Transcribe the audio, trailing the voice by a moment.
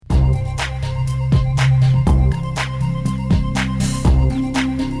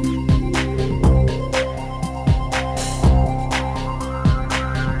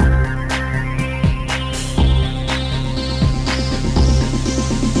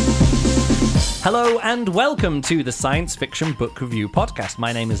Hello and welcome to the Science Fiction Book Review Podcast.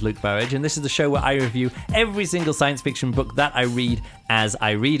 My name is Luke Burridge and this is the show where I review every single science fiction book that I read as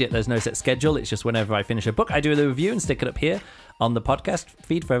I read it. There's no set schedule, it's just whenever I finish a book, I do the review and stick it up here on the podcast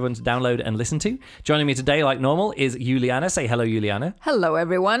feed for everyone to download and listen to. Joining me today, like normal, is Juliana. Say hello, Juliana. Hello,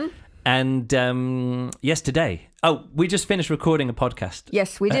 everyone. And yesterday, we just finished recording a podcast.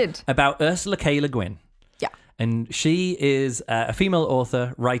 Yes, we did. About Ursula K. Le Guin. Yeah. And she is a female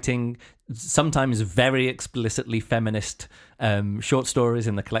author writing sometimes very explicitly feminist short stories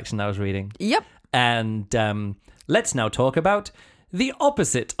in the collection I was reading. Yep. And let's now talk about the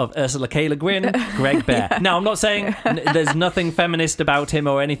opposite of Ursula K. Le Guin, Greg Bear. Yeah. Now, I'm not saying there's nothing feminist about him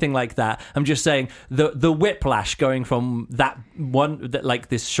or anything like that. I'm just saying the whiplash going from that one, like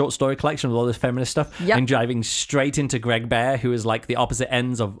this short story collection with all this feminist stuff, and driving straight into Greg Bear, who is like the opposite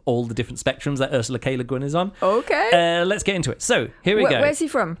ends of all the different spectrums that Ursula K. Le Guin is on. Okay. Let's get into it. So, here we go. Where's he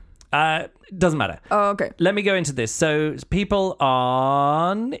from? Doesn't matter. Oh, okay. Let me go into this. So people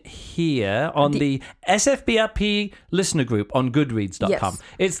on here, on the SFBRP listener group on goodreads.com, Yes.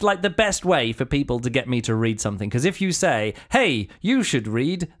 It's like the best way for people to get me to read something. Because if you say, hey, you should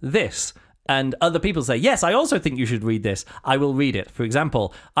read this, and other people say, yes, I also think you should read this, I will read it. For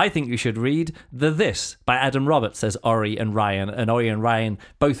example, I think you should read The This by Adam Roberts, says Ori and Ryan. And Ori and Ryan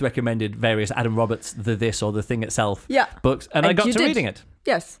both recommended various Adam Roberts' The This or The Thing Itself books. And I got to reading it.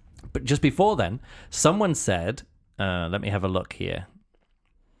 Yes. But just before then, someone said, let me have a look here.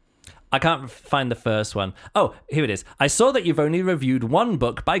 I can't find the first one. Oh, here it is. I saw that you've only reviewed one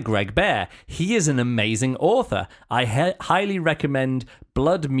book by Greg Bear. He is an amazing author. I highly recommend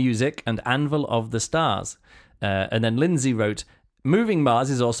Blood Music and Anvil of the Stars. And then Lindsay wrote, Moving Mars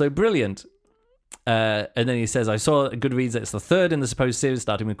is also brilliant. And then he says, I saw Goodreads that it's the third in the supposed series,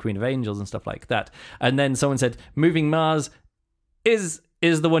 starting with Queen of Angels and stuff like that. And then someone said, Moving Mars is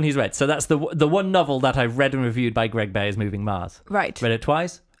the one he's read. So that's the one novel that I've read and reviewed by Greg Bear is Moving Mars. Right. Read it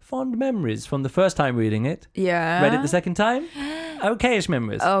twice. Fond memories from the first time reading it. Yeah. Read it the second time. Okay-ish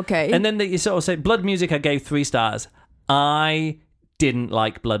memories. Okay. And then you sort of say, Blood Music I gave 3 stars. I didn't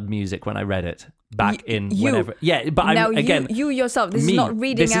like Blood Music when I read it back whenever. Yeah, but now I'm again. You yourself. This me, is not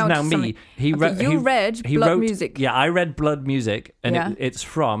reading this out. This is now something. me. He read Blood Music. Yeah, I read Blood Music, and it's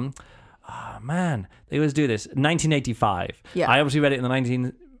from. Oh man, they always do this. 1985. Yeah. I obviously read it in the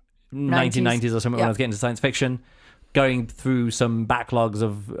 1990s or something when I was getting into science fiction, going through some backlogs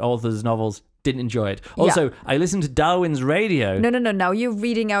of authors' novels. Didn't enjoy it. Also, I listened to Darwin's Radio. No. Now you're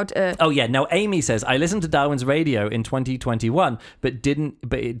reading out. Oh yeah. Now Amy says I listened to Darwin's Radio in 2021, but it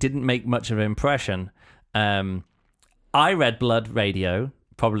didn't make much of an impression. I read Blood Radio.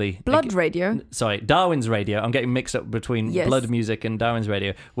 Probably Radio. Sorry, Darwin's Radio. I'm getting mixed up between Blood Music and Darwin's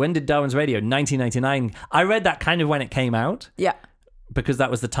Radio. When did Darwin's Radio? 1999. I read that kind of when it came out. Yeah. Because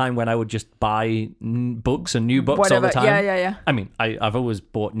that was the time when I would just buy books and new books all the time. Yeah. I mean, I've always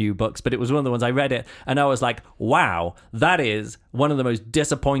bought new books, but it was one of the ones I read it, and I was like, wow, that is one of the most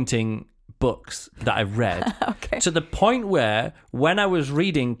disappointing books that I've read. Okay. To the point where when I was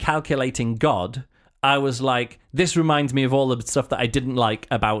reading Calculating God, I was like, this reminds me of all the stuff that I didn't like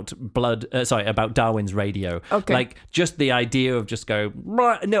about about Darwin's Radio. Okay. Like, just the idea of just go,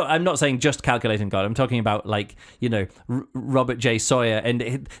 no, I'm not saying just Calculating God. I'm talking about, like, Robert J. Sawyer.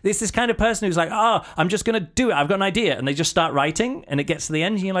 And this kind of person who's like, I'm just going to do it. I've got an idea. And they just start writing, and it gets to the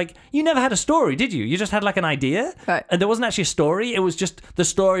end, and you're like, you never had a story, did you? You just had, like, an idea? Right. And there wasn't actually a story. It was just, the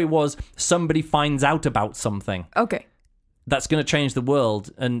story was somebody finds out about something. Okay. That's going to change the world,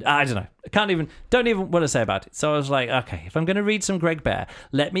 and I don't know. Don't even want to say about it. So I was like, okay, if I'm going to read some Greg Bear,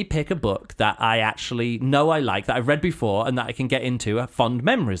 let me pick a book that I actually know I like, that I've read before, and that I can get into fond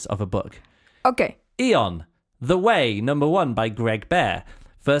memories of a book. Okay. Eon, The Way, #1 by Greg Bear,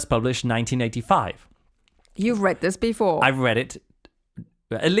 first published 1985. You've read this before. I've read it.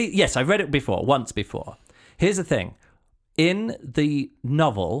 At least, yes, I've read it before, once before. Here's the thing. In the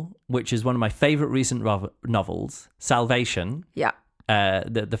novel, which is one of my favorite recent novels, Salvation,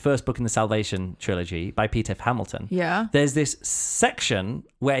 the first book in the Salvation trilogy by P.T. Hamilton, there's this section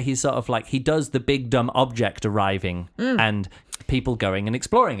where he's sort of like, he does the big dumb object arriving and people going and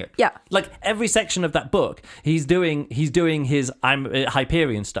exploring it. Yeah. Like every section of that book, he's doing his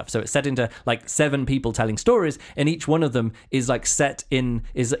Hyperion stuff. So it's set into like 7 people telling stories, and each one of them is like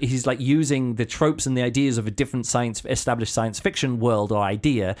he's like using the tropes and the ideas of a different established science fiction world or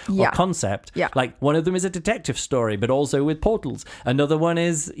idea or concept. Yeah. Like one of them is a detective story, but also with portals. Another one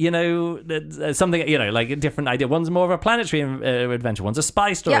is, something, like a different idea. One's more of a planetary adventure. One's a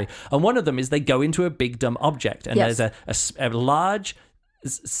spy story. Yeah. And one of them is they go into a big dumb object, and there's a large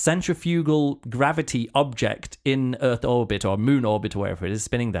centrifugal gravity object in Earth orbit or Moon orbit or wherever it is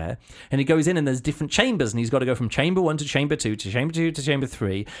spinning there, and he goes in and there's different chambers, and he's got to go from chamber 1 to chamber 2 to chamber 2 to chamber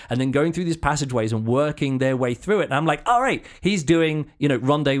 3, and then going through these passageways and working their way through it. And I'm like, all right, he's doing,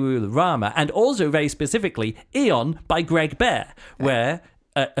 Rendezvous with Rama, and also very specifically Eon by Greg Bear, where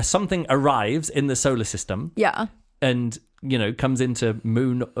something arrives in the solar system, and comes into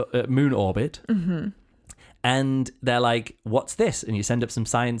moon orbit. Mm-hmm. And they're like, what's this? And you send up some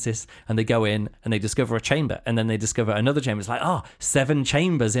scientists and they go in and they discover a chamber. And then they discover another chamber. It's like, 7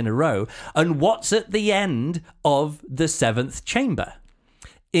 chambers in a row. And what's at the end of the 7th chamber?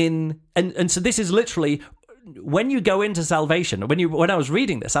 And so this is literally, when you go into Salvation, when I was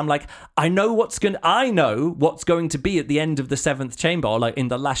reading this, I'm like, I know what's going to be at the end of the 7th chamber, or like in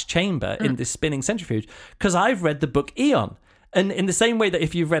the last chamber in this spinning centrifuge, because I've read the book Eon. And in the same way that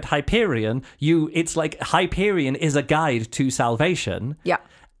if you've read Hyperion, it's like Hyperion is a guide to salvation. Yeah.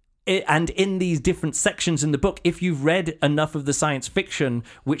 And in these different sections in the book, if you've read enough of the science fiction,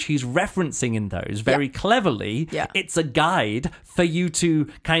 which he's referencing in those very cleverly, it's a guide for you to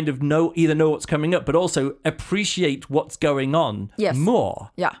kind of either know what's coming up, but also appreciate what's going on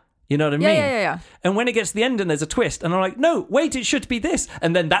more. Yeah. You know what I mean? Yeah. And when it gets to the end and there's a twist, and I'm like, no, wait, it should be this.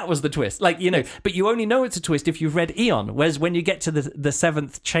 And then that was the twist. Like, but you only know it's a twist if you've read Eon. Whereas when you get to the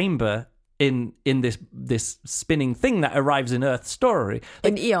 7th chamber in this spinning thing that arrives in Earth's story.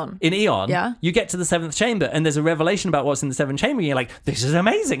 Like, in Eon, you get to the 7th chamber and there's a revelation about what's in the 7th chamber. And you're like, this is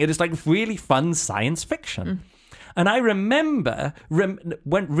amazing. It is like really fun science fiction. And I remember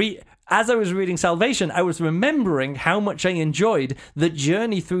as I was reading Salvation, I was remembering how much I enjoyed the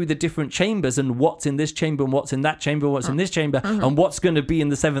journey through the different chambers and what's in this chamber and what's in that chamber, what's in this chamber, and what's going to be in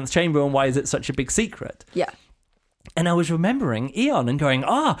the 7th chamber and why is it such a big secret. Yeah. And I was remembering Eon and going,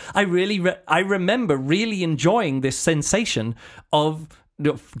 I remember really enjoying this sensation of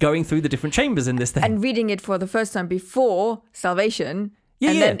going through the different chambers in this thing. And reading it for the first time before Salvation.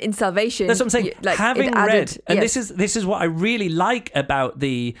 Then in Salvation, that's what I'm saying. Having read, and this is what I really like about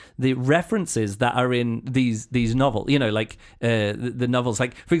the references that are in these novels. The novels.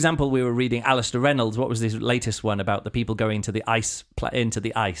 Like, for example, we were reading Alistair Reynolds. What was his latest one about the people going into the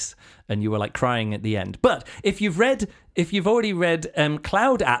ice, and you were like crying at the end. But if you've already read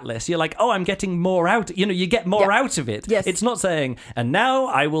Cloud Atlas, you're like, I'm getting more out. You get more out of it. Yes. It's not saying, and now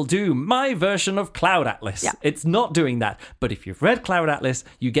I will do my version of Cloud Atlas. Yeah. It's not doing that. But if you've read Cloud Atlas,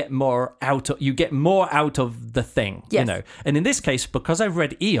 you get more out of the thing. Yes. And in this case, because I've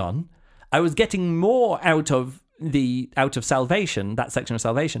read Eon, I was getting more out of Salvation, that section of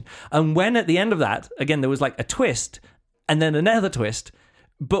Salvation. And when at the end of that, again, there was like a twist and then another twist.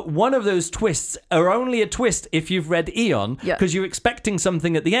 But one of those twists are only a twist if you've read Eon, because you're expecting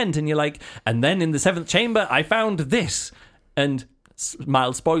something at the end, and you're like, and then in the 7th chamber, I found this, and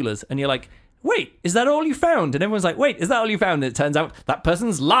mild spoilers, and you're like, wait, is that all you found? And everyone's like, wait, is that all you found? And it turns out that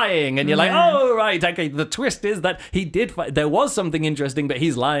person's lying, and you're like, oh, right, okay, the twist is that there was something interesting, but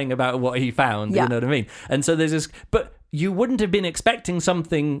he's lying about what he found, you know what I mean? And so there's this, but you wouldn't have been expecting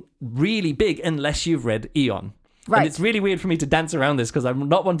something really big unless you've read Eon. Right. And it's really weird for me to dance around this because I'm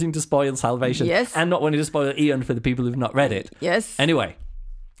not wanting to spoil Salvation and not wanting to spoil Eon for the people who've not read it. Yes. Anyway,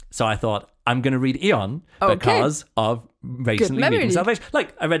 so I thought I'm going to read Eon because of recently reading Salvation.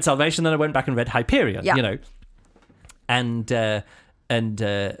 Like, I read Salvation, then I went back and read Hyperion, And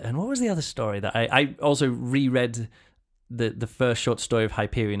what was the other story that I also reread the first short story of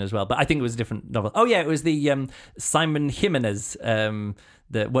Hyperion as well, but I think it was a different novel. Oh yeah, it was the Simon Jimenez,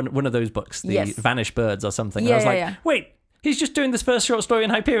 the one of those books, the Vanished Birds or something. And I was like, wait, he's just doing this first short story in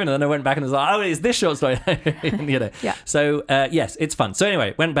Hyperion, and then I went back and was like, it's this short story. So yes, it's fun. So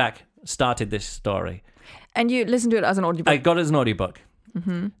anyway, went back, started this story, and you listened to it as an audiobook. I got it as an audiobook.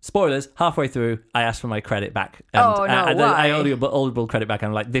 Mm-hmm. Spoilers, halfway through I asked for my credit back, and why? I audible credit back, and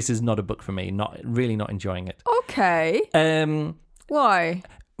I'm like, this is not a book for me, not enjoying it. Okay. Why?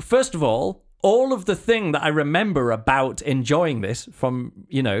 First of all of the thing that I remember about enjoying this from,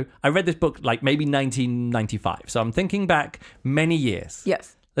 I read this book like maybe 1995, so I'm thinking back many years.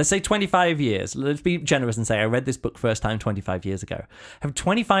 Yes. Let's say 25 years. Let's be generous and say I read this book first time 25 years ago. I have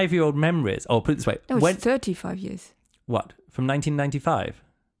 25-year-old memories. Or put it this way. It was 35 years. What? From 1995?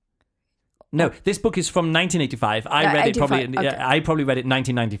 No, this book is from 1985. I read 85. It probably. Okay. I probably read it in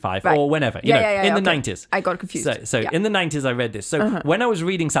 1995 or whenever. In the 90s. I got confused. So in the 90s, I read this. So when I was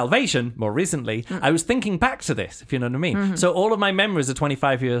reading Salvation more recently, I was thinking back to this. If you know what I mean. Mm-hmm. So all of my memories are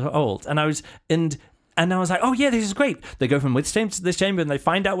 25 years old, and I was like, oh yeah, this is great. They go from this chamber to this chamber, and they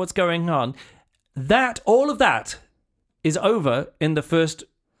find out what's going on. All of that is over in the first,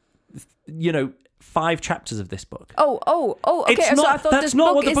 5 chapters of this book. Oh, okay. It's So not, I thought that's this not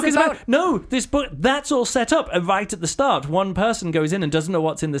book what the is book is about. No, this book, that's all set up right at the start. One person goes in and doesn't know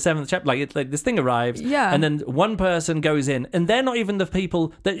what's in the 7th chapter. Like this thing arrives, and then one person goes in, and they're not even the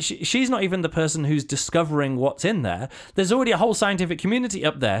people that she's not even the person who's discovering what's in there. There's already a whole scientific community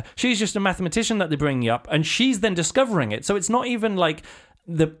up there. She's just a mathematician that they're bringing up, and she's then discovering it. So it's not even like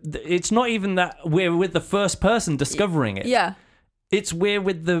it's not even that we're with the first person discovering it. Yeah. It's we're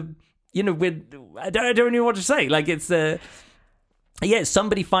with the, I don't know what to say. Like it's it's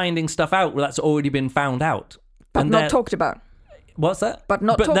somebody finding stuff out that's already been found out, But not talked about. What's that? But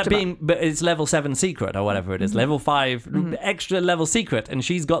not talked about. But it's level 7 secret or whatever it is. Level 5 extra level secret, and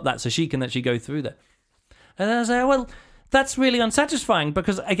she's got that, so she can actually go through that. And I was like, well, that's really unsatisfying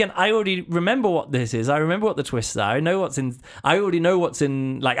because, again, I already remember what this is. I remember what the twists are. I already know what's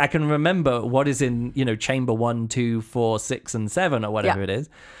in, like, I can remember what is in, chamber 1, 2, 4, 6, and 7 or whatever it is.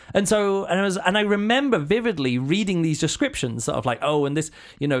 And so, and I remember vividly reading these descriptions, sort of like, oh, and this,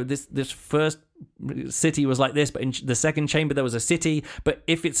 this first city was like this, but in the second chamber there was a city. But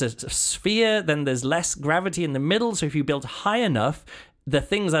if it's a sphere, then there's less gravity in the middle. So if you build high enough, the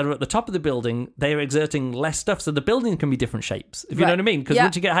things that are at the top of the building, they are exerting less stuff, so the building can be different shapes, if you know what I mean. Because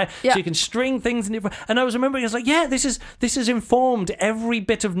once you get high, so you can string things in different. And I was remembering, it's like, this has informed every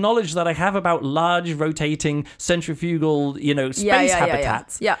bit of knowledge that I have about large rotating centrifugal, space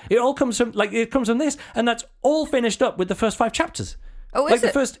habitats. Yeah. It all comes from this, and that's all finished up with the first 5 chapters. Oh, like is the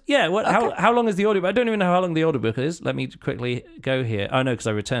it? First, how long is the audiobook? I don't even know how long the audiobook is. Let me quickly go here. Oh no, because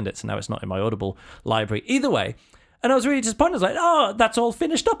I returned it, so now it's not in my Audible library. Either way. And I was really disappointed. I was like, oh, that's all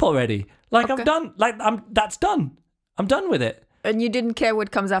finished up already. Like, I'm done. Like, that's done. I'm done with it. And you didn't care what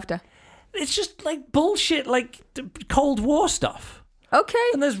comes after? It's just like bullshit, like Cold War stuff. Okay.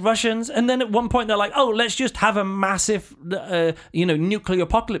 And there's Russians. And then at one point they're like, oh, let's just have a massive, nuclear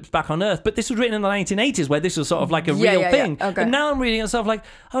apocalypse back on Earth. But this was written in the 1980s where this was sort of like a real thing. Yeah. Okay. And now I'm reading it sort of like,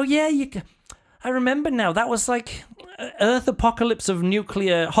 oh, yeah, I remember now. That was like Earth apocalypse of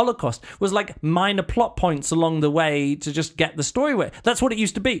nuclear holocaust was like minor plot points along the way to just get the story away. That's what it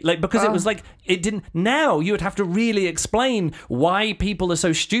used to be. Like, because it was like, it didn't, now you would have to really explain why people are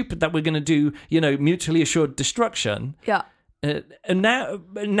so stupid that we're going to do, mutually assured destruction. Yeah. And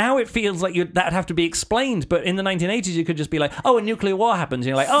now it feels like that'd have to be explained, but in the 1980s you could just be like, oh, a nuclear war happens, and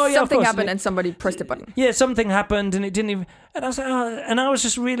you're like, oh yeah, something of course. happened and somebody pressed a button. Yeah, something happened and it didn't even, and I was like, and I was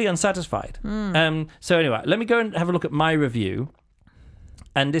just really unsatisfied. So anyway, let me go and have a look at my review,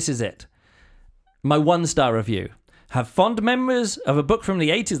 and this is it. My 1-star review. Have fond memories of a book from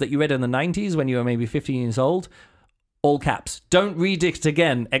the 80s that you read in the 90s when you were maybe 15 years old. All caps. Don't read it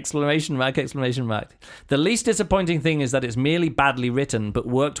again! ! The least disappointing thing is that it's merely badly written, but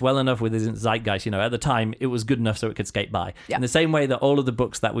worked well enough with its zeitgeist. At the time, it was good enough so it could skate by. Yeah. In the same way that all of the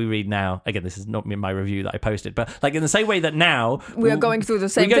books that we read now, again, this is not my review that I posted, but like in the same way that now we are going through the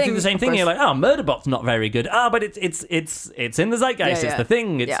same thing. We go through the same thing. And you're like, oh, Murderbot's not very good. But it's in the zeitgeist. It's the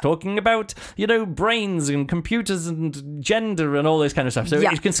thing. It's talking about brains and computers and gender and all this kind of stuff. So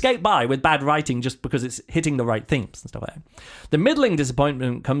it can skate by with bad writing just because it's hitting the right themes. Stuff like that. The middling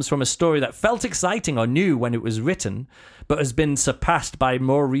disappointment comes from a story that felt exciting or new when it was written, but has been surpassed by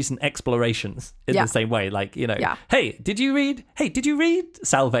more recent explorations in the same way. Like, hey, did you read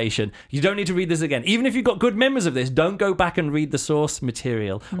Salvation? You don't need to read this again. Even if you've got good memories of this, don't go back and read the source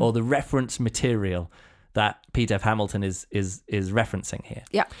material or the reference material that Peter F. Hamilton is referencing here.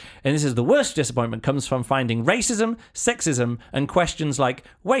 Yeah. And this is the worst disappointment comes from finding racism, sexism, and questions like,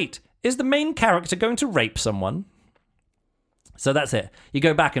 wait, is the main character going to rape someone? So that's it. You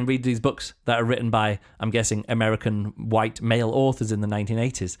go back and read these books that are written by, I'm guessing, American white male authors in the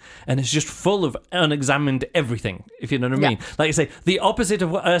 1980s, and it's just full of unexamined everything, if you know what I mean. Like you say, the opposite of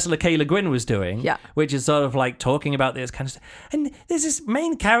what Ursula K. Le Guin was doing, which is sort of like talking about this kind of stuff. And there's this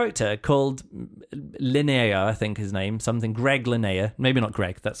main character called Linnea, I think his name, something, Greg Linnea. Maybe not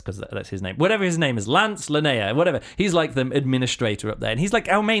Greg, that's because that's his name. Whatever his name is, Lance Linnea, whatever. He's like the administrator up there, and he's like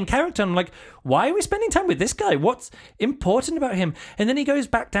our main character. And I'm like, why are we spending time with this guy? What's important about him? And then he goes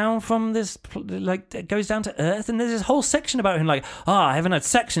back down from this, like, goes down to Earth, and there's this whole section about him, like, I haven't had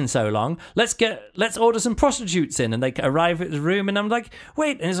sex in so long. Let's order some prostitutes in, and they arrive at his room, and I'm like,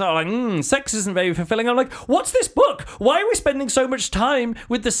 wait, and he's like, sex isn't very fulfilling. I'm like, what's this book? Why are we spending so much time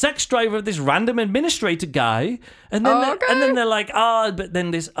with the sex drive of this random administrator guy? And then they're like, but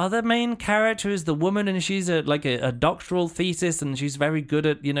then this other main character is the woman, and she's a doctoral thesis, and she's very good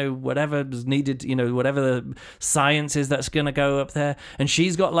at whatever's needed, whatever the science is that's gonna go. go up there, and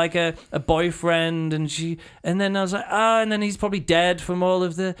she's got like a boyfriend, and then I was like, and then he's probably dead from all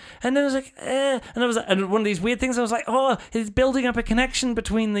of the, and then I was like, and one of these weird things, I was like, it's building up a connection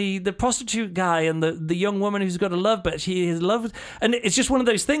between the prostitute guy and the young woman who's got a love, but she is loved, and it's just one of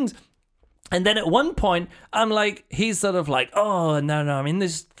those things. And then at one point, I'm like, he's sort of like, no, I'm in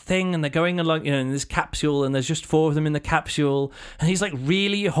this thing, and they're going along, in this capsule, and there's just 4 of them in the capsule, and he's like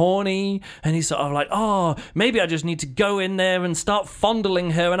really horny, and he's sort of like, maybe I just need to go in there and start fondling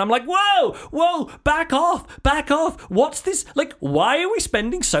her, and I'm like, whoa, back off, what's this, like, why are we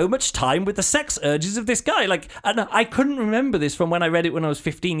spending so much time with the sex urges of this guy? Like, and I couldn't remember this from when I read it when I was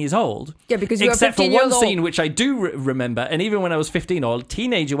 15 years old. Yeah, because you were 15 except for years one old. scene which I do remember, and even when I was 15 or a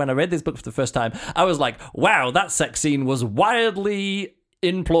teenager when I read this book for the first time, I was like, wow, that sex scene was wildly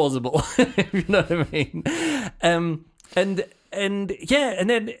implausible. You know what I mean? And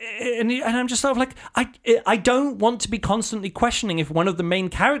I'm just sort of like, I don't want to be constantly questioning if one of the main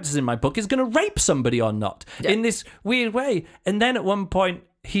characters in my book is going to rape somebody or not in this weird way. And then at one point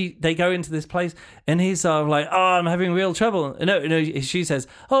they go into this place, and he's sort of like, I'm having real trouble. No, she says,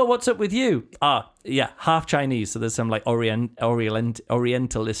 what's up with you? Half Chinese, so there's some like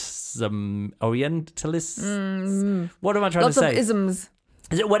Orientalism. What am I trying to say? Lots of isms.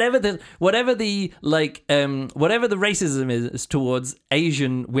 Is it whatever the racism is towards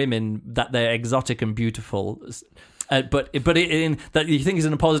Asian women, that they're exotic and beautiful, but in that you think is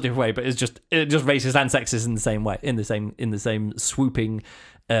in a positive way, but it's just racist and sexist in the same way, in the same swooping,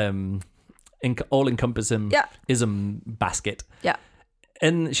 all-encompassing ism basket. Yeah.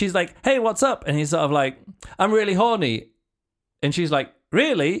 And she's like, "Hey, what's up?" And he's sort of like, "I'm really horny," and she's like,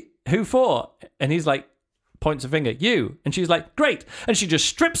 "Really? Who for?" And he's like, points a finger, "You." And she's like, "Great." And she just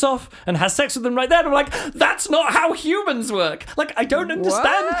strips off and has sex with them right there. And I'm like, that's not how humans work. Like, I don't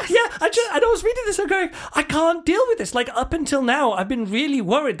understand. What? Yeah, I was reading this and going, I can't deal with this. Like, up until now, I've been really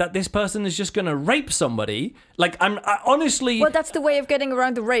worried that this person is just going to rape somebody. Like, I honestly... Well, that's the way of getting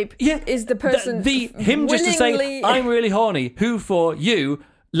around the rape. Yeah. Is the person him just to say, "I'm really horny. Who for? You.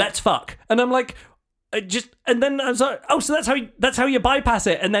 Let's fuck." And I'm like... and then I'm sorry, so that's how you bypass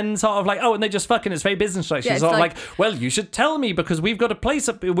it, and then sort of like, and they just fucking, it's very business-like. She's sort of like, well, you should tell me, because we've got a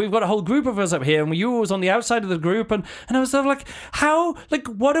whole group of us up here, and you was on the outside of the group, and I was sort of like, how, like,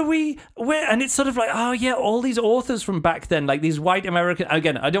 what are we, where? And it's sort of like, all these authors from back then, like these white American,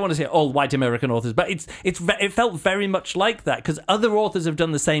 again, I don't want to say all white American authors, but it felt very much like that, because other authors have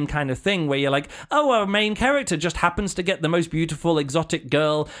done the same kind of thing, where you're like, our main character just happens to get the most beautiful exotic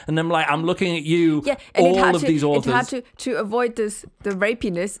girl, and I'm like, I'm looking at you. Yeah. And These authors. It had to avoid the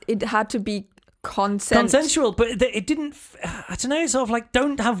rapiness. It had to be consensual, but it didn't. I don't know. Sort of like,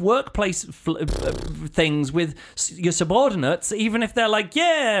 don't have workplace things with your subordinates, even if they're like,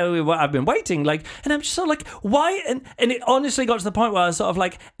 I've been waiting. Like, and I'm just sort of like, why? And it honestly got to the point where I was sort of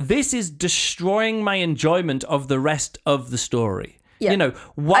like, this is destroying my enjoyment of the rest of the story. Yeah.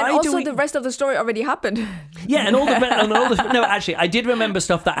 Why and also do we... the rest of the story already happened. Yeah, and all the no, actually, I did remember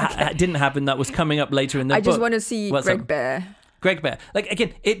stuff that didn't happen that was coming up later in the book. I just want to see Greg Bear. Greg Bear. Like,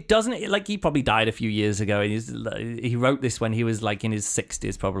 again, it doesn't... Like, he probably died a few years ago. He wrote this when he was, like, in his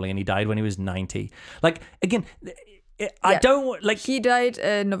 60s, probably, and he died when he was 90. Like, again... I don't like. He died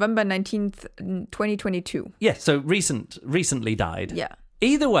November 19th, 2022. Yeah, so recently died. Yeah.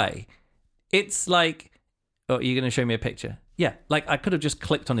 Either way, it's like, you're going to show me a picture? Yeah, like I could have just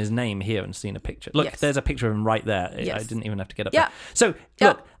clicked on his name here and seen a picture. Look, there's a picture of him right there. Yes. I didn't even have to get up there. So,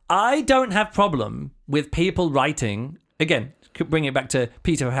 look, I don't have problem with people writing, again, bring it back to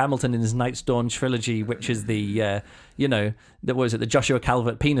Peter Hamilton in his Night's Dawn trilogy, which is the, the Joshua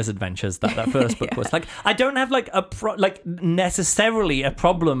Calvert Penis Adventures, that first book was. Like, I don't have like necessarily a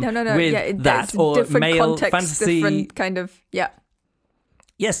problem with that, or different male context, fantasy. Different kind of,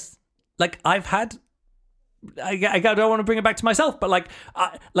 Yes, like I've had... I don't want to bring it back to myself, but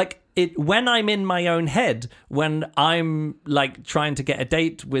when I'm in my own head, when I'm like trying to get a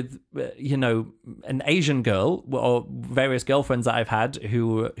date with an Asian girl or various girlfriends that I've had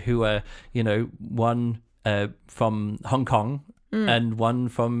who are one from Hong Kong and one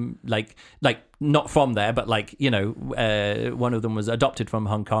from like not from there, but one of them was adopted from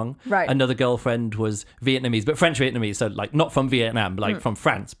Hong Kong. Right. Another girlfriend was Vietnamese, but French Vietnamese, so like not from Vietnam, from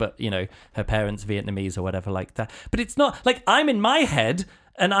France, but her parents Vietnamese or whatever like that. But it's not like I'm in my head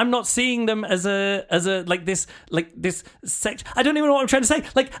and I'm not seeing them as a this sex. I don't even know what I'm trying to say.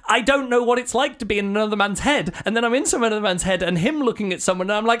 Like, I don't know what it's like to be in another man's head, and then I'm in some other man's head, and him looking at someone,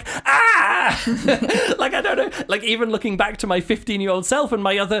 and I'm like, like, I don't know. Like, even looking back to my 15-year-old self and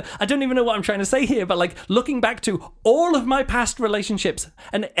my other, I don't even know what I'm trying to say here, but like looking back to all of my past relationships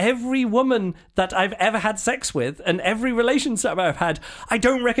and every woman that I've ever had sex with and every relationship I've had, I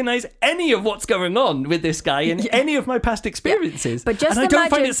don't recognize any of what's going on with this guy in any of my past experiences. But just and I don't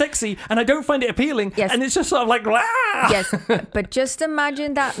find it sexy, and I don't find it appealing, and it's just sort of like, Yes, but just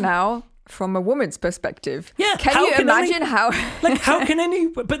imagine that now from a woman's perspective. Yeah. Can you imagine how... Like, how can any...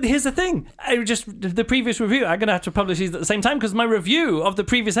 But here's the thing. The previous review, I'm going to have to publish these at the same time, because my review of the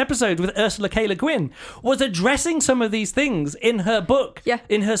previous episode with Ursula K. Le Guin was addressing some of these things in her book,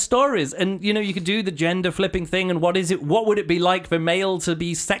 in her stories. And, you know, you could do the gender flipping thing, and what would it be like for male to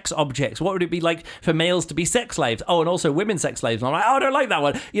be sex objects? What would it be like for males to be sex slaves? Oh, and also women sex slaves. And I'm like, I don't like that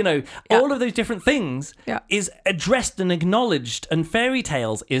one. You know, all of those different things is addressed and acknowledged. And fairy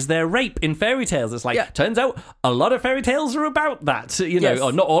tales, is there rape in fairy tales? It's like, turns out a lot of fairy tales are about that, you know,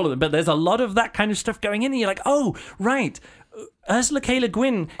 or not all of them, but there's a lot of that kind of stuff going in, and you're like, oh, right. Ursula K. Le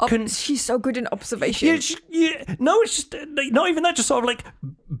Guin she's so good in observation. No, it's just not even that, just sort of like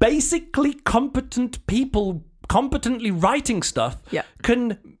basically competent people competently writing stuff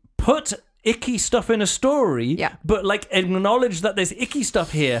can put icky stuff in a story, but like acknowledge that there's icky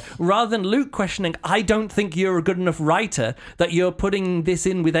stuff here, rather than Luke questioning, I don't think you're a good enough writer that you're putting this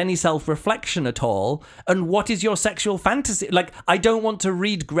in with any self-reflection at all, and what is your sexual fantasy? Like, I don't want to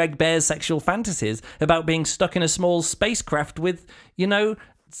read Greg Bear's sexual fantasies about being stuck in a small spacecraft with, you know,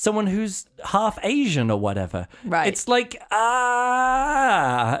 someone who's half Asian or whatever. Right. It's like, you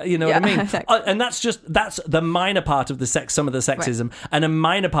know what I mean? Exactly. And that's the minor part of some of the sexism, and a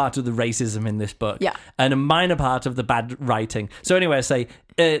minor part of the racism in this book, and a minor part of the bad writing. So anyway, I say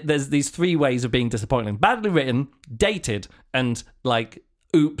there's these three ways of being disappointing: badly written, dated, and like,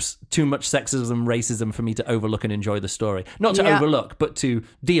 oops, too much sexism, racism for me to overlook and enjoy the story. Not to overlook, but to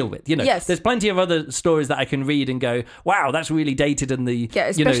deal with. You know, there's plenty of other stories that I can read and go, wow, that's really dated, and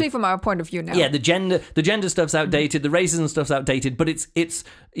especially from our point of view now. Yeah, the gender stuff's outdated, the racism stuff's outdated, but it's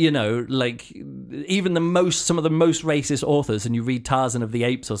you know, like, even some of the most racist authors, and you read Tarzan of the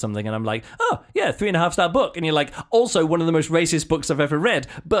Apes or something, and I'm like, oh yeah, 3.5-star book, and you're like, also one of the most racist books I've ever read,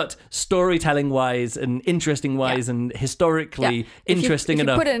 but storytelling wise and interesting wise and historically interesting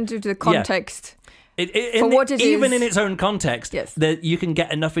enough. If you put it into the context. Even in its own context, that you can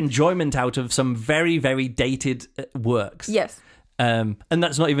get enough enjoyment out of some very, very dated works. Yes. And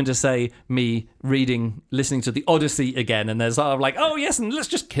that's not even to say me listening to the Odyssey again, and there's sort of like, oh yes, and let's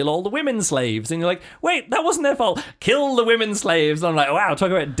just kill all the women slaves, and you're like, wait, that wasn't their fault. Kill the women slaves. And I'm like, wow,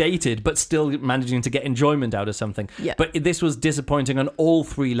 talk about dated, but still managing to get enjoyment out of something. Yeah. But this was disappointing on all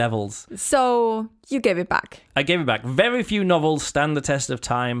three levels. So you gave it back. I gave it back. Very few novels stand the test of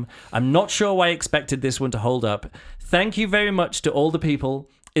time. I'm not sure why I expected this one to hold up. Thank you very much to all the people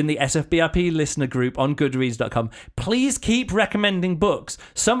in the SFBRP listener group on Goodreads.com. Please keep recommending books.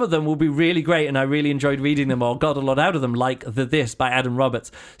 Some of them will be really great, and I really enjoyed reading them or got a lot out of them, like The This by Adam Roberts.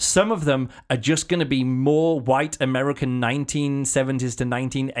 Some of them are just going to be more white American 1970s to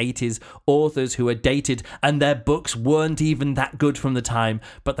 1980s authors who are dated, and their books weren't even that good from the time,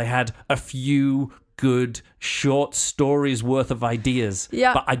 but they had a few good short stories worth of ideas.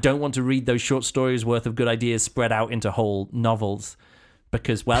 Yeah. But I don't want to read those short stories worth of good ideas spread out into whole novels.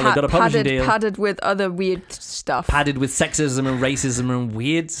 Because, well, they got a publishing deal. Padded with other weird stuff. Padded with sexism and racism and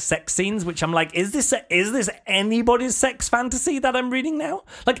weird sex scenes, which I'm like, is this anybody's sex fantasy that I'm reading now?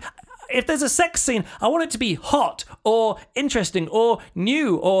 Like, if there's a sex scene, I want it to be hot or interesting or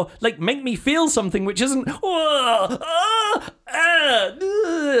new or, like, make me feel something which isn't, or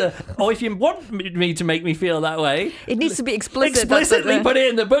if you want me to make me feel that way, it needs to be explicit. Explicitly put it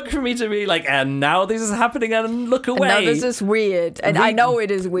in the book for me to be like, and now this is happening and look away. And now this is weird. And I know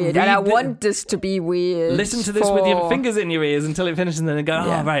it is weird. And I want this to be weird. Listen to this with your fingers in your ears until it finishes, and then go,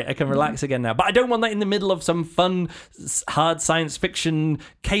 oh, right, I can relax again now. But I don't want that in the middle of some fun, hard science fiction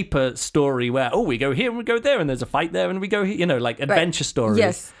caper story where, we go here and we go there and there's a fight there and we go here, you know, like adventure stories.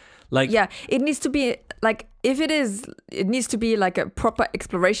 Yes. Like, yeah, it needs to be like, if it needs to be like a proper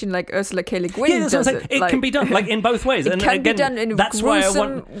exploration, like Ursula K. Le Guin. Yeah, that's what I'm saying. It can be done like in both ways. It can be done in a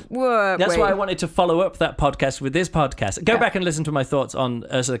gruesome way. That's why I wanted to follow up that podcast with this podcast. Go back and listen to my thoughts on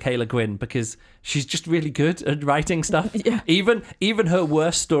Ursula K. Le Guin, because she's just really good at writing stuff. Yeah. Even her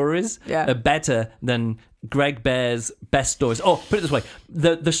worst stories are better than Greg Bear's best stories. Oh, put it this way.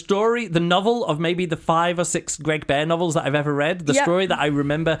 The novel of maybe the 5 or 6 Greg Bear novels that I've ever read, the story that I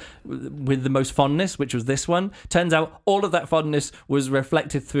remember with the most fondness, which was this one. Turns out all of that fondness was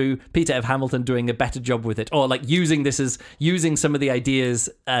reflected through Peter F. Hamilton doing a better job with it, or like using some of the ideas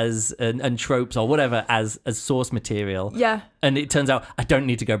as and tropes or whatever as source material. Yeah. And it turns out I don't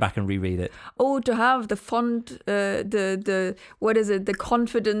need to go back and reread it. Oh, to have the the what is it? The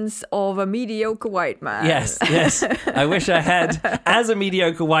confidence of a mediocre white man. Yes. I wish I had. As a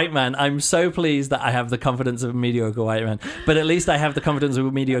mediocre white man, I'm so pleased that I have the confidence of a mediocre white man. But at least I have the confidence of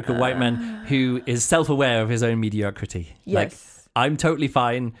a mediocre white man who is self-aware of his own mediocrity. Yes. Like, I'm totally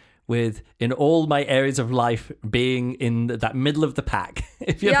fine with, in all my areas of life, being in that middle of the pack,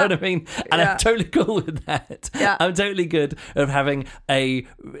 if you know what I mean. And I'm totally cool with that. Yeah. I'm totally good of having a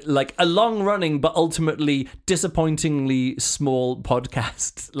long running but ultimately disappointingly small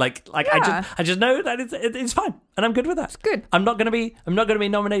podcast. I just know that it's fine, and I'm good with that. It's good. I'm not gonna be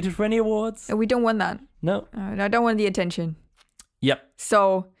nominated for any awards. We don't want that. No. I don't want the attention. Yep.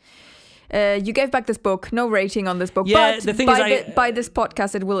 So. You gave back this book, no rating on this book. Yeah, but the thing by this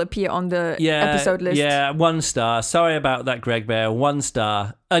podcast, it will appear on the episode list. Yeah, 1 star. Sorry about that, Greg Bear. 1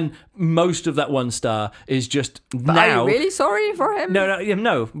 star. And most of that 1 star is just now. Are you really sorry for him?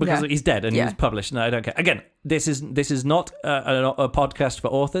 No, because he's dead and he was published. No, I don't care. Again, this is not a podcast for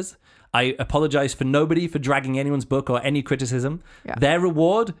authors. I apologize for nobody for dragging anyone's book or any criticism. Yeah. Their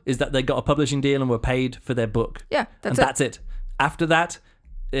reward is that they got a publishing deal and were paid for their book. Yeah, that's it. After that,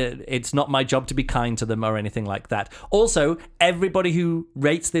 it's not my job to be kind to them or anything like that. Also, everybody who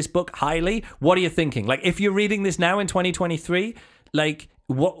rates this book highly, what are you thinking? Like, if you're reading this now in 2023, like,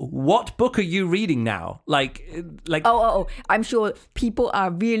 what book are you reading now? Like. Oh! I'm sure people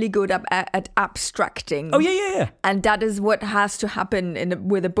are really good at abstracting. Oh yeah. And that is what has to happen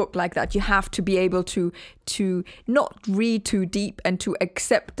with a book like that. You have to be able to not read too deep and to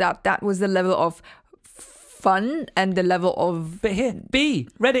accept that was the level of fun and the level of. But here, B,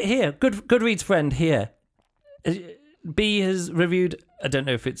 Reddit here, Goodreads friend here. B has reviewed. I don't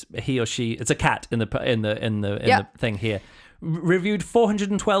know if it's he or she. It's a cat in the thing here. Reviewed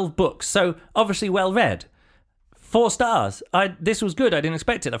 412 books, so obviously well read. 4 stars. This was good. I didn't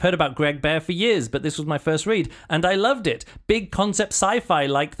expect it. I've heard about Greg Bear for years, but this was my first read, and I loved it. Big concept sci-fi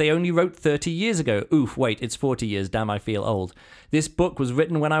like they only wrote 30 years ago. Oof, wait, it's 40 years. Damn, I feel old. This book was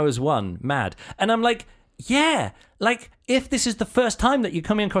written when I was 1. Mad. And I'm like, yeah, like, if this is the first time that you're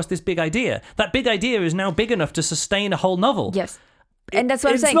coming across this big idea, that big idea is now big enough to sustain a whole novel. Yes. And that's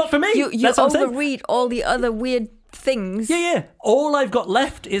what I'm saying. It's not for me. You overread all the other weird things. Yeah. All I've got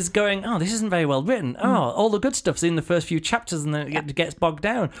left is going, oh, this isn't very well written. Oh, all the good stuff's in the first few chapters and then it gets bogged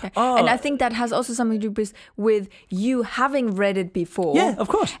down. Oh. And I think that has also something to do with you having read it before. Yeah, of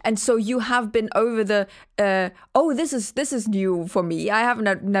course. And so you have been over the, this is new for me. I have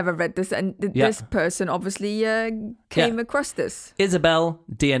never read this. And this person obviously came across this. Isabel,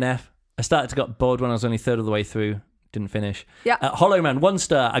 DNF. I started to get bored when I was only third of the way through. Didn't finish. Yeah. Hollow Man, 1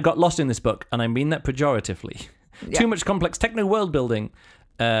 star. I got lost in this book, and I mean that pejoratively. Yeah. Too much complex techno world building.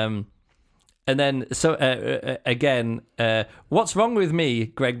 And then, again, what's wrong with me,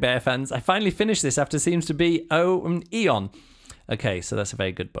 Greg Bear fans? I finally finished this after seems to be, an eon. Okay, so that's a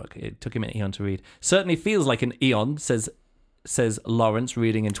very good book. It took him an eon to read. Certainly feels like an eon, says Lawrence,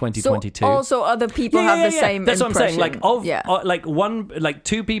 reading in 2022. So also other people have the same That's impression. what I'm saying.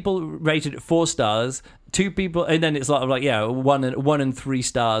 2 people rated it 4 stars. 2 people, and then it's sort of like 1 and 3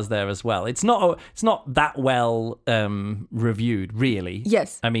 stars there as well. It's not that well reviewed, really.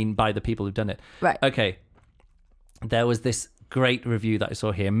 Yes, I mean by the people who've done it. Right. Okay. There was this great review that I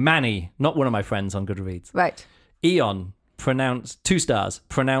saw here. Manny, not one of my friends on Goodreads. Right. Eon, pronounced 2 stars.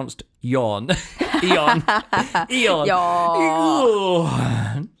 Pronounced yawn. Eon.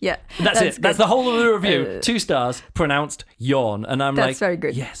 Yawn. Yeah. That's it. Good. That's the whole of the review. 2 stars. Pronounced yawn, and I'm that's very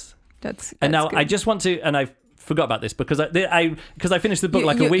good. Yes. That's and now good. I just want to, and I forgot about this because I finished the book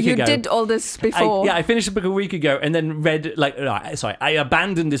a week ago. You did all this before. I finished the book a week ago and then read I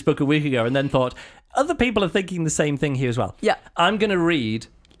abandoned this book a week ago and then thought other people are thinking the same thing here as well. Yeah, I'm going to read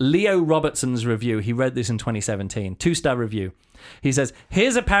Leo Robertson's review. He read this in 2017, 2-star review. He says,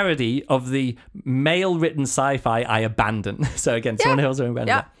 here's a parody of the male-written sci-fi I abandoned. So again, someone else abandoned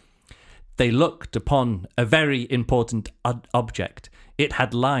it. They looked upon a very important object. It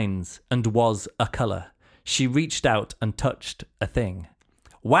had lines and was a colour. She reached out and touched a thing.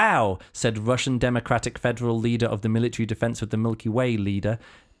 Wow, said Russian Democratic Federal Leader of the Military Defense of the Milky Way leader,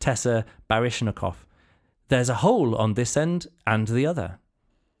 Tessa Baryshnikov. There's a hole on this end and the other.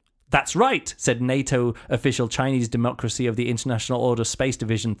 That's right, said NATO official Chinese Democracy of the International Order Space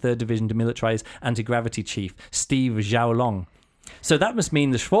Division, 3rd Division Demilitarized Anti-Gravity Chief, Steve Xiaolong. So that must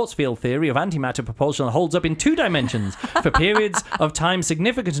mean the Schwarzschild theory of antimatter propulsion holds up in 2 dimensions for periods of time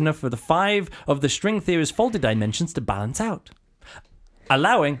significant enough for the 5 of the string theory's folded dimensions to balance out.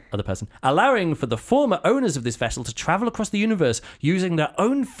 Allowing for the former owners of this vessel to travel across the universe using their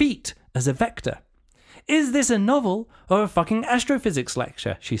own feet as a vector. Is this a novel or a fucking astrophysics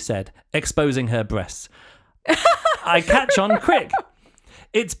lecture? She said, exposing her breasts. I catch on quick.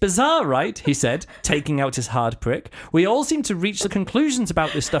 It's bizarre, right? He said, taking out his hard prick. We all seem to reach the conclusions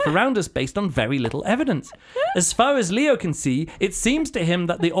about this stuff around us based on very little evidence. As far as Leo can see, it seems to him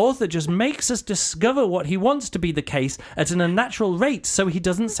that the author just makes us discover what he wants to be the case at an unnatural rate so he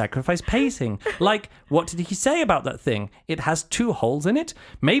doesn't sacrifice pacing. Like, what did he say about that thing? It has 2 holes in it?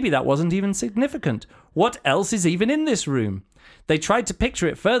 Maybe that wasn't even significant. What else is even in this room? They tried to picture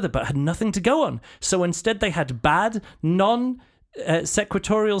it further but had nothing to go on. So instead they had bad,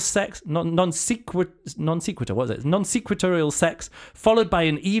 non-sequitorial sex, non-sequitorial sex, followed by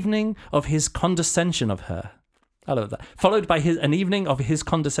an evening of his condescension of her. I love that. Followed by an evening of his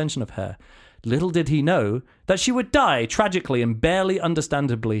condescension of her. Little did he know that she would die tragically and barely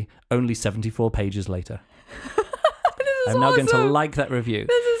understandably only 74 pages later. I'm now going to like that review.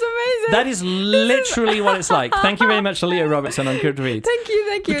 This is amazing. That is literally what it's like. Thank you very much to Leo Robertson on Goodreads. Thank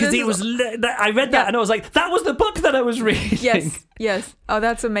you. Because I read that and I was like, that was the book that I was reading. Yes. Oh,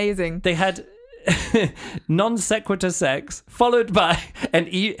 that's amazing. They had non sequitur sex followed by an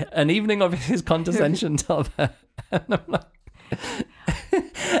evening of his condescension of her. And I'm like... And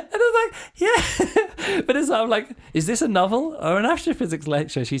I was like, yeah. But it's sort of like, is this a novel or an astrophysics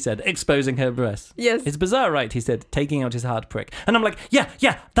lecture? She said, exposing her breasts. Yes. It's bizarre, right? He said, taking out his hard prick. And I'm like, yeah,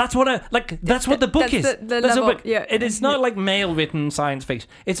 that's what what the book is. The that's level, the book. yeah. It's not like male written science fiction.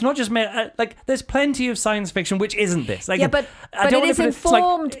 It's not just male. There's plenty of science fiction which isn't this. Like, yeah, but it is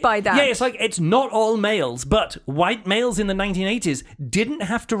informed by that. Yeah, it's like, it's not all males, but white males in the 1980s didn't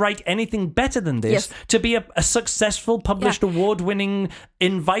have to write anything better than this to be a successful, published, award-winning,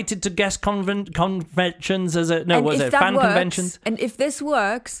 invited to guest conventions as fan conventions. And if this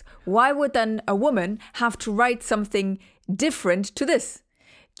works, why would then a woman have to write something different to this?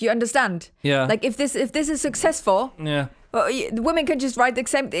 Do you understand? Yeah. Like if this is successful, yeah. Women can just write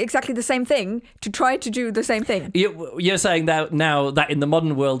exactly the same thing to try to do the same thing. You're saying that now that in the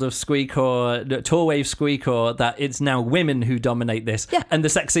modern world of Squeakcore, Torwave Squeakcore, that it's now women who dominate this, and the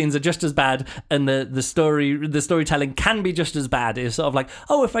sex scenes are just as bad, and the storytelling can be just as bad. It's sort of like,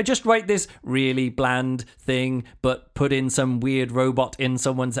 oh, if I just write this really bland thing, but put in some weird robot in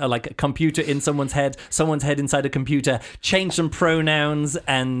someone's, like a computer in someone's head inside a computer, change some pronouns,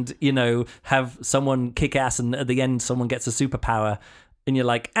 and have someone kick ass, and at the end someone gets a superpower, and you're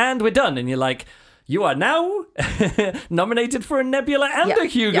like, and we're done, and you're like, you are now nominated for a Nebula and a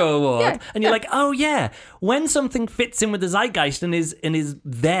Hugo Award. And you're like, oh yeah, when something fits in with the zeitgeist and is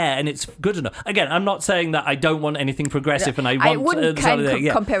there and it's good enough. Again, I'm not saying that I don't want anything progressive and I wouldn't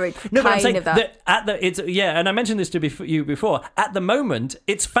compare it. No, but I'm saying that and I mentioned this to you before. At the moment,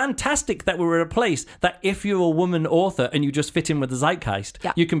 it's fantastic that we're at a place that if you're a woman author and you just fit in with the zeitgeist,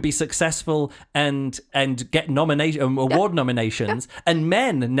 you can be successful and get award nominations, and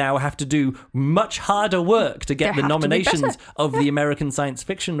men now have to do much harder work to get the nominations of the American Science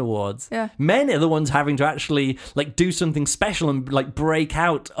Fiction Awards. Yeah. Men are the ones having to actually do something special and break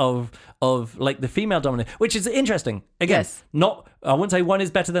out of the female dominant, which is interesting. Again, I wouldn't say one is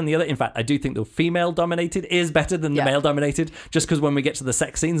better than the other. In fact, I do think the female dominated is better than the male dominated, just because when we get to the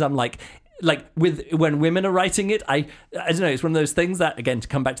sex scenes, I'm like when women are writing it, I don't know, it's one of those things that, again, to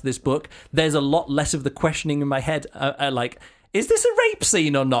come back to this book, there's a lot less of the questioning in my head, is this a rape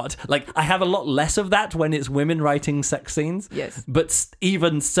scene or not? I have a lot less of that when it's women writing sex scenes. Yes. But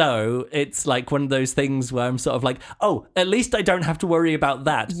even so, it's one of those things where I'm sort of like, oh, at least I don't have to worry about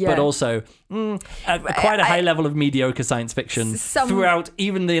that. Yeah. But also, quite a high level of mediocre science fiction throughout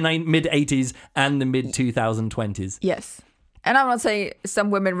even the mid-80s and the mid-2020s. Yes. And I'm not saying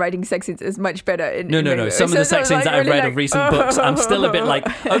some women writing sex scenes is much better. No. Some of the sex scenes that I've read of recent books, I'm still a bit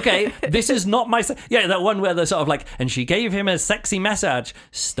like, okay, this is not my... that one where they're sort of and she gave him a sexy massage,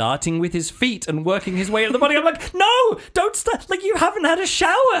 starting with his feet and working his way up the body. I'm like, no, don't start... you haven't had a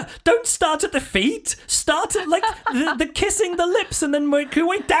shower. Don't start at the feet. Start at, the kissing the lips and then work your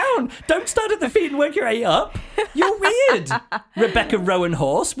way down. Don't start at the feet and work your way up. You're weird. Rebecca Rowan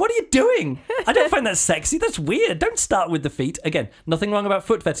Horse, what are you doing? I don't find that sexy. That's weird. Don't start with the feet. Again, nothing wrong about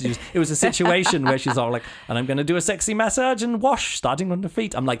foot fetishes. It was a situation where she's all and I'm going to do a sexy massage and wash starting from the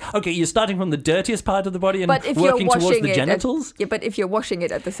feet. I'm like, okay, you're starting from the dirtiest part of the body and working towards the genitals. But if you're washing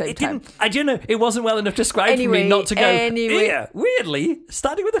it at the same time. It wasn't well enough described for me not to go, weirdly,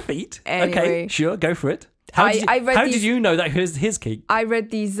 starting with the feet. Okay, sure, go for it. How read did you know that was his key? I read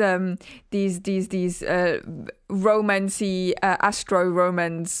these romancy, astro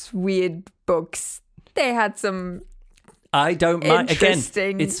romance weird books. They had some. I don't mind. Again,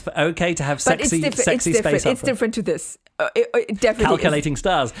 interesting. it's okay to have sexy it's space different. opera. It's different to this. It definitely Calculating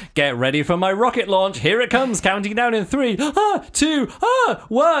stars. Get ready for my rocket launch. Here it comes, counting down in 3, 2,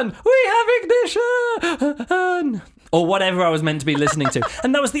 1. We have ignition. Or whatever I was meant to be listening to.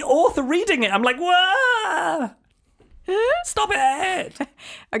 And that was the author reading it. I'm like, whoa! Stop it!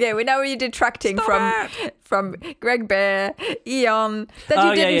 Okay, we know you're detracting from Greg Bear, Eon, that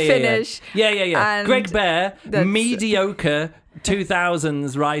you didn't finish. Yeah. And Greg Bear, mediocre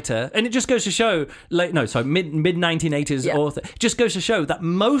 2000s writer, and it just goes to show, mid 1980s author. It just goes to show that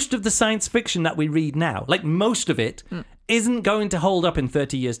most of the science fiction that we read now, like most of it, isn't going to hold up in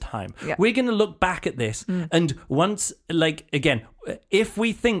 30 years' time. Yeah. We're going to look back at this, and once, again, if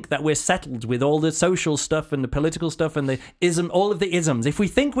we think that we're settled with all the social stuff and the political stuff and all of the isms, if we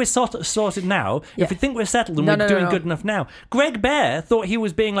think we're sorted now, if we think we're settled and we're doing good enough now, Greg Bear thought he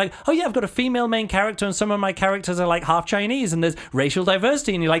was being like, oh yeah, I've got a female main character and some of my characters are like half Chinese and there's racial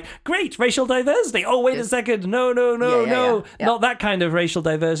diversity, and you're like, great, racial diversity. Oh, wait a second. No. Not that kind of racial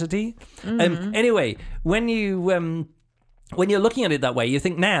diversity. Anyway, when you're looking at it that way, you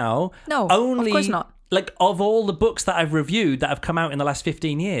think now, only, of course not. Like, of all the books that I've reviewed that have come out in the last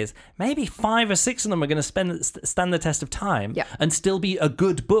 15 years, maybe 5 or 6 of them are going to stand the test of time and still be a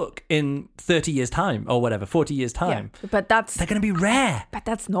good book in 30 years' time or whatever, 40 years' time. Yeah, but they're going to be rare. But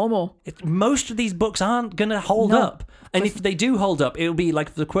that's normal. Most of these books aren't going to hold up. And if they do hold up, it'll be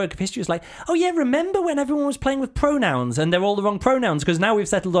like the quirk of history is like, oh yeah, remember when everyone was playing with pronouns and they're all the wrong pronouns? Because now we've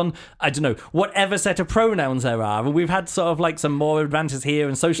settled on, I don't know, whatever set of pronouns there are. And we've had sort of like some more advances here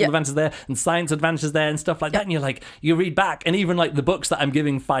and social advances there and science advances there and stuff like that. And you're like, you read back, and even like the books that I'm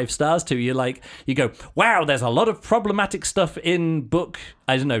giving 5 stars to, you go, wow, there's a lot of problematic stuff in book,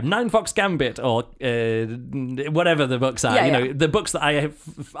 I don't know, Nine Fox Gambit or whatever the books are. The books that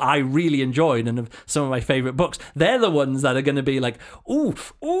I really enjoyed and some of my favourite books, they're the ones that are going to be like, ooh,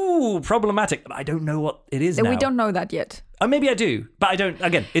 problematic. But I don't know what it is now. We don't know that yet. Or maybe I do, but I don't.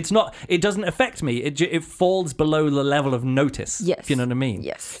 Again, it doesn't affect me. It falls below the level of notice. Yes. If you know what I mean.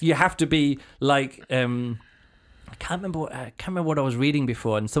 Yes. You have to be like. I can't remember what I was reading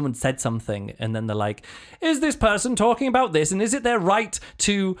before, and someone said something, and then they're like, "Is this person talking about this? And is it their right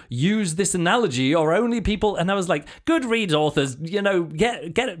to use this analogy, or only people?" And I was like, "Goodreads authors,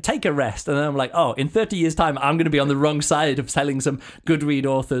 get it, take a rest." And then I'm like, "Oh, in 30 years' time, I'm going to be on the wrong side of selling some Goodread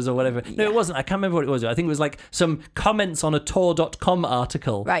authors or whatever." No, it wasn't. I can't remember what it was. I think it was like some comments on a Tor.com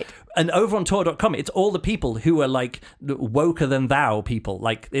article, right? And over on Tor.com, it's all the people who are like woker than thou people.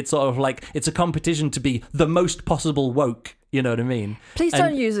 Like it's sort of like it's a competition to be the most possible woke. You know what I mean? Please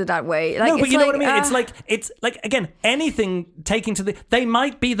don't use it that way. No, but you know what I mean? It's like, again, anything taking they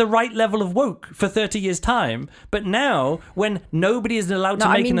might be the right level of woke for 30 years' time, but now, when nobody is allowed to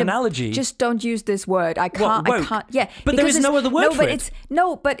make an analogy... Just don't use this word. I can't... Yeah. But there is no other word for it.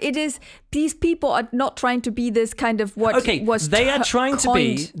 But it is... These people are not trying to be this kind of what was they are trying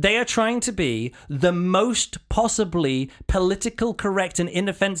to be the most possibly political correct and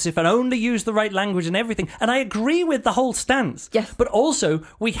inoffensive and only use the right language and everything. And I agree with the whole stance. Yes. But also,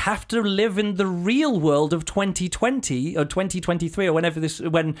 we have to live in the real world of 2020 or 2023 or whenever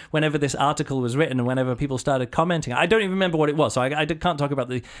this article was written and whenever people started commenting. I don't even remember what it was, so I can't talk about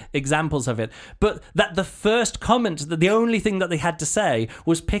the examples of it. But that the first comment, that the only thing that they had to say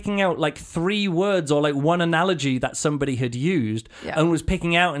was picking out like 3 words or like one analogy that somebody had used and was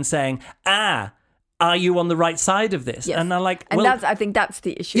picking out and saying, are you on the right side of this? Yes. And I'm like, I think that's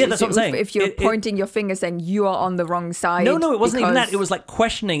the issue. Yeah, that's what I'm saying. If you're pointing your finger saying you are on the wrong side. No, it wasn't even that. It was like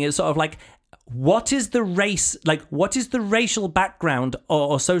questioning. It's sort of like, what is the racial background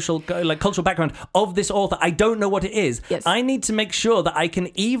or social, like cultural background of this author? I don't know what it is. Yes. I need to make sure that I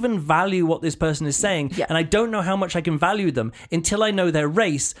can even value what this person is saying. Yeah. And I don't know how much I can value them until I know their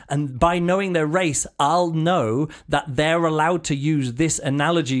race. And by knowing their race, I'll know that they're allowed to use this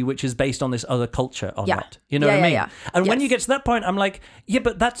analogy, which is based on this other culture or not. You know what I mean? Yeah. And when you get to that point, I'm like, yeah,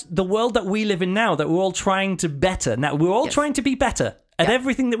 but that's the world that we live in now, that we're all trying to better. Now, we're all trying to be better at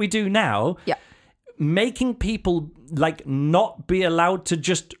everything that we do now. Yeah. Making people like not be allowed to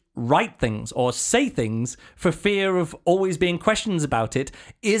just write things or say things for fear of always being questions about it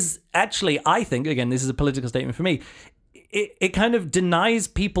is actually, I think, again, this is a political statement for me, it kind of denies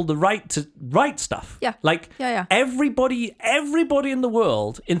people the right to write stuff. Yeah. Like everybody in the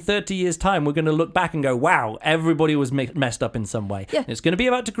world in 30 years' time, we're going to look back and go, wow, everybody was messed up in some way. Yeah. It's going to be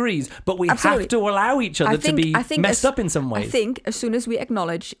about degrees, but we have to allow each other to be messed up in some ways. I think as soon as we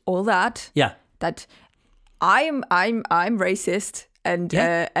acknowledge all that, that I'm racist, and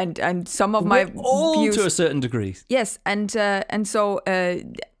and some of my all views to a certain degree. Yes, and so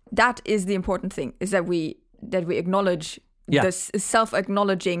that is the important thing, is that we acknowledge this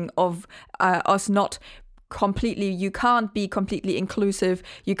self-acknowledging of us not completely. You can't be completely inclusive.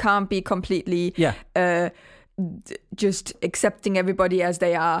 You can't be completely just accepting everybody as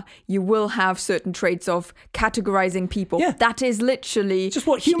they are. You will have certain traits of categorizing people. Yeah. That is literally just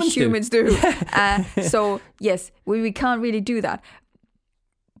what humans do. So yes, we can't really do that.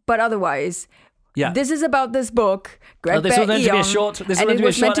 But otherwise, this is about this book. Greg this was meant to be a Eon, short. This and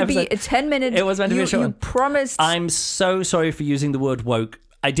was meant to be a 10-minute. It was meant to be a short. You promised. I'm so sorry for using the word woke.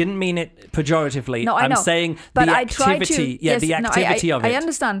 I didn't mean it pejoratively. No, I know. I'm saying but the I activity. The activity of it. I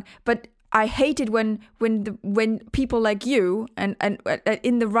understand, but I hate it when people like you and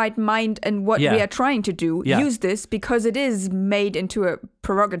in the right mind and what we are trying to do use this, because it is made into a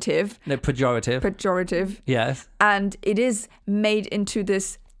prerogative. No, pejorative. Pejorative. Yes. And it is made into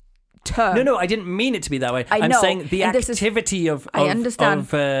this term. No, I didn't mean it to be that way. I'm saying the activity of I understand.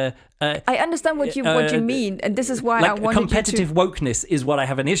 I understand what you mean, and this is why I wanted competitive you wokeness is what I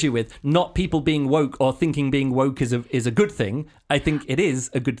have an issue with. Not people being woke or thinking being woke is a good thing. I think it is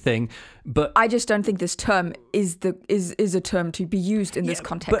a good thing, but I just don't think this term is a term to be used in this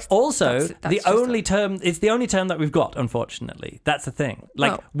context. But also, that's the only term that we've got. Unfortunately, that's the thing.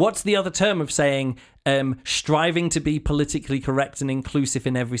 What's the other term of saying striving to be politically correct and inclusive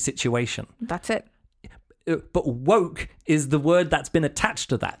in every situation? That's it. But woke is the word that's been attached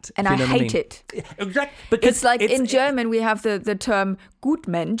to that. And I hate it. Exactly. Because it's like in German we have the term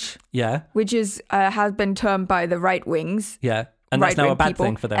Gutmensch, which is has been termed by the right wings. Yeah. And that's now a bad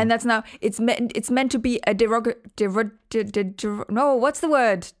thing for them. And that's now it's meant to be a no, what's the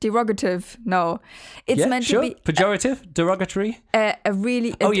word? Derogative. No. It's meant to be pejorative, derogatory.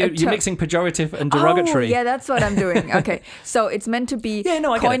 You're mixing pejorative and derogatory. Oh, yeah, that's what I'm doing. Okay. So it's meant to be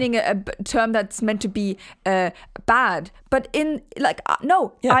coining a term that's meant to be bad. But I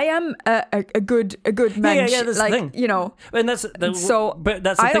am a good mensch. Yeah, that's the thing. You know. And that's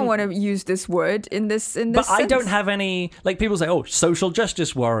the I thing. don't want to use this word in this But sense. I don't have any, like, people say, oh, social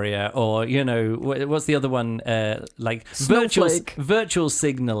justice warrior, or, you know, what's the other one? Like virtual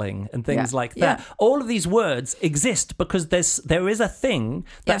signaling and things like that. Yeah. All of these words exist because there is a thing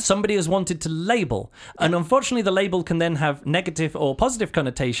that somebody has wanted to label. And unfortunately, the label can then have negative or positive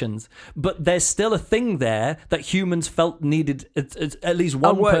connotations, but there's still a thing there that humans felt needed, at least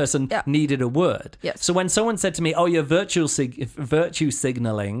one person needed a word. Yes. So when someone said to me, oh, you're virtue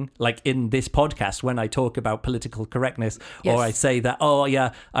signaling, like in this podcast, when I talk about political correctness, or I say that,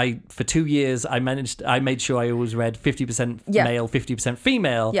 for 2 years, I made sure I always read 50% male, 50%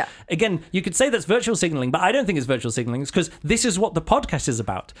 female. Yeah. Again, you could say that's virtual signaling, but I don't think it's virtual signaling. It's because this is what the podcast is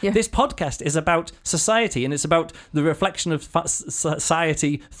about. Yeah. This podcast is about society, and it's about the reflection of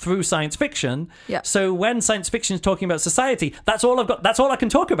society through science fiction. Yeah. So when science fiction is talking about society, that's all I've got. That's all I can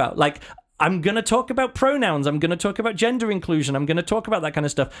talk about. Like, I'm going to talk about pronouns. I'm going to talk about gender inclusion. I'm going to talk about that kind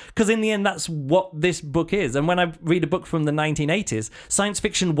of stuff. Because in the end, that's what this book is. And when I read a book from the 1980s, science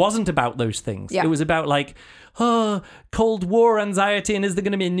fiction wasn't about those things. Yeah. It was about, like, Cold War anxiety, and is there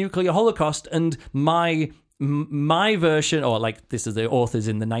going to be a nuclear holocaust? And my version, or like, this is the authors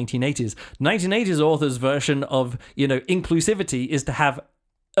in the 1980s. 1980s authors' version of, you know, inclusivity is to have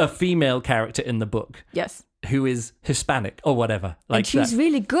a female character in the book. Yes. Who is Hispanic or whatever, like, and she's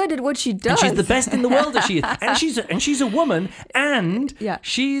really good at what she does. And she's the best in the world that she is, and she's a woman, and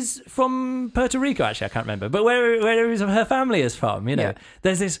she's from Puerto Rico. Actually, I can't remember, but where her family is from. You know,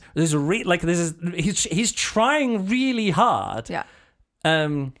 he's trying really hard. Yeah.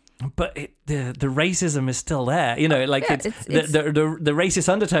 But the racism is still there, you know. Like the racist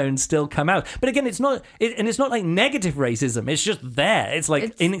undertones still come out. But again, it's not like negative racism. It's just there. It's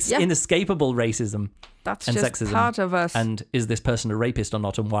like inescapable racism. That's and just sexism. Part of us. And is this person a rapist or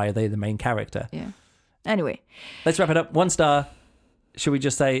not? And why are they the main character? Yeah. Anyway, let's wrap it up. 1 star. Should we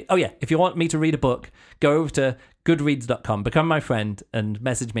just say, oh yeah, if you want me to read a book, go over to goodreads.com, become my friend, and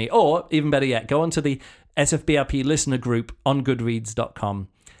message me. Or even better yet, go onto the SFBRP listener group on goodreads.com.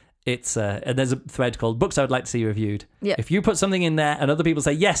 It's there's a thread called Books I Would Like to See Reviewed. Yeah. If you put something in there and other people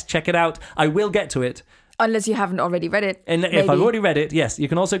say, yes, check it out, I will get to it. Unless you haven't already read it. And if I've already read it, yes. You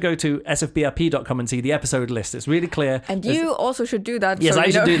can also go to sfbrp.com and see the episode list. It's really clear. And you also should do that. Yes, I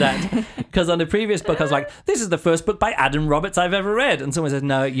should do that. Because on the previous book, I was like, this is the first book by Adam Roberts I've ever read. And someone said,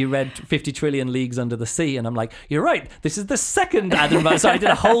 no, you read 50 Trillion Leagues Under the Sea. And I'm like, you're right. This is the second Adam Roberts. So I did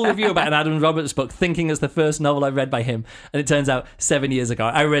a whole review about an Adam Roberts book, thinking it's the first novel I read by him. And it turns out 7 years ago,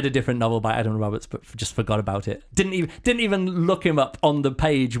 I read a different novel by Adam Roberts, but just forgot about it. Didn't even look him up on the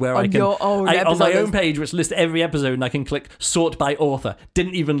page where on I can... Your own on my own page, which just list every episode and I can click sort by author.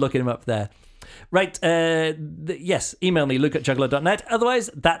 Didn't even look him up there. Right, yes, email me, luke@juggler.net. Otherwise,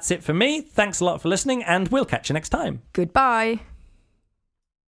 that's it for me. Thanks a lot for listening, and we'll catch you next time. Goodbye.